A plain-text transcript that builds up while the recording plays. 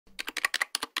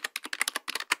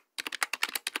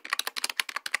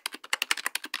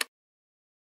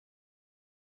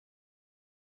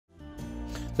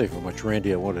Thank you very much,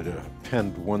 Randy. I wanted to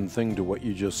append one thing to what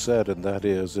you just said, and that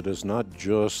is it is not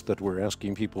just that we're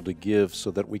asking people to give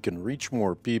so that we can reach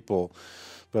more people,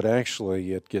 but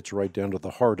actually it gets right down to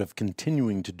the heart of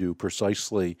continuing to do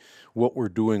precisely what we're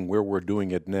doing, where we're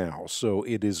doing it now. So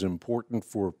it is important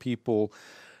for people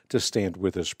to stand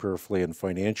with us prayerfully and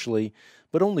financially,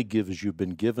 but only give as you've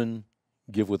been given.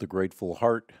 Give with a grateful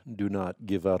heart. Do not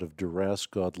give out of duress.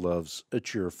 God loves a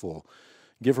cheerful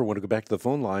giver. Want to go back to the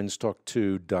phone lines, talk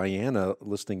to Diana,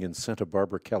 listening in Santa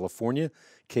Barbara, California,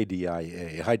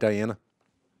 KDIA. Hi, Diana.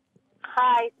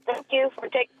 Hi, thank you for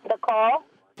taking the call.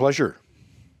 Pleasure.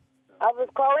 I was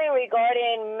calling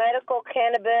regarding medical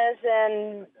cannabis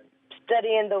and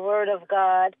studying the Word of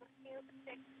God.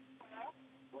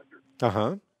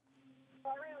 Uh-huh.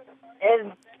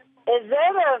 Is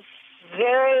that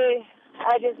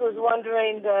I just was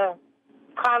wondering the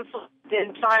conflict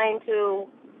in trying to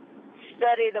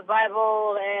study the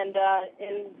Bible and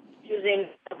in using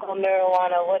medical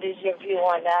marijuana. What is your view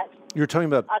on that? You're talking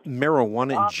about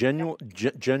marijuana in general,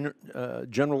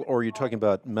 or are you talking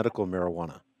about medical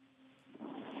marijuana?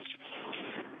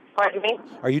 Pardon me?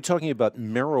 Are you talking about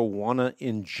marijuana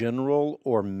in general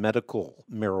or medical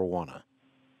marijuana?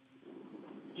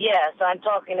 Yes, I'm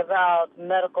talking about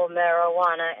medical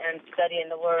marijuana and studying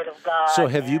the Word of God. So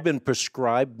have you been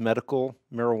prescribed medical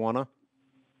marijuana?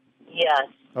 Yes.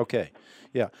 Okay.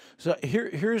 Yeah. So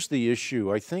here's the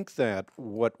issue. I think that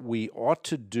what we ought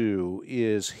to do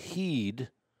is heed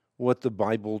what the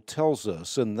Bible tells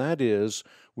us, and that is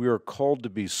we are called to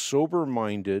be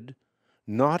sober-minded,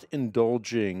 not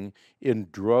indulging in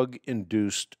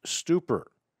drug-induced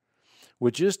stupor,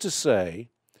 which is to say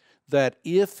that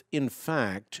if, in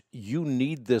fact, you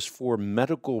need this for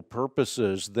medical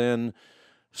purposes, then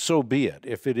so be it.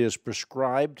 If it is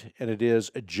prescribed and it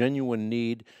is a genuine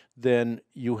need, then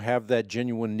you have that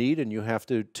genuine need and you have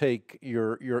to take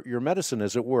your medicine,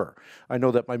 as it were. I know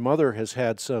that my mother has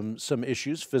had some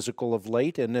issues, physical of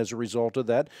late, and as a result of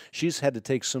that, she's had to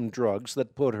take some drugs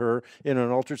that put her in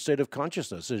an altered state of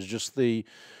consciousness. It's just the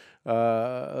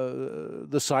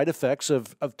side effects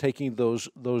of taking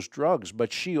those drugs.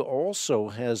 But she also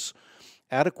has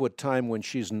adequate time when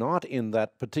she's not in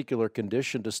that particular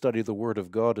condition to study the Word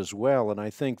of God as well. And I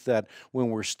think that when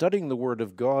we're studying the Word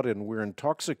of God and we're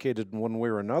intoxicated in one way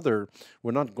or another,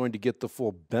 we're not going to get the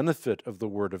full benefit of the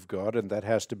Word of God, and that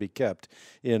has to be kept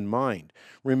in mind.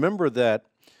 Remember that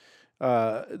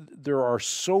there are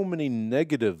so many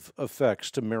negative effects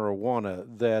to marijuana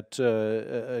that,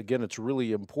 again, it's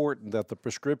really important that the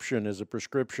prescription is a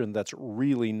prescription that's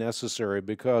really necessary,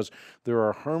 because there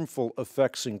are harmful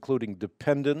effects including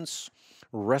dependence,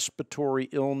 respiratory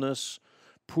illness,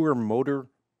 poor motor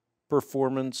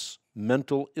performance,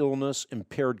 mental illness,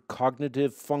 impaired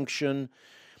cognitive function,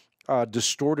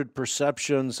 distorted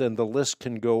perceptions, and the list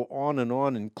can go on and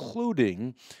on,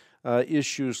 including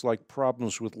issues like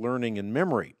problems with learning and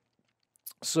memory.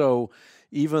 So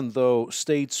even though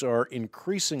states are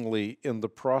increasingly in the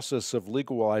process of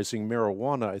legalizing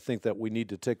marijuana, I think that we need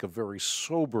to take a very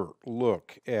sober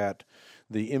look at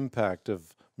the impact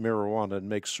of marijuana and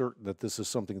make certain that this is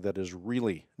something that is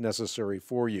really necessary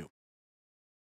for you.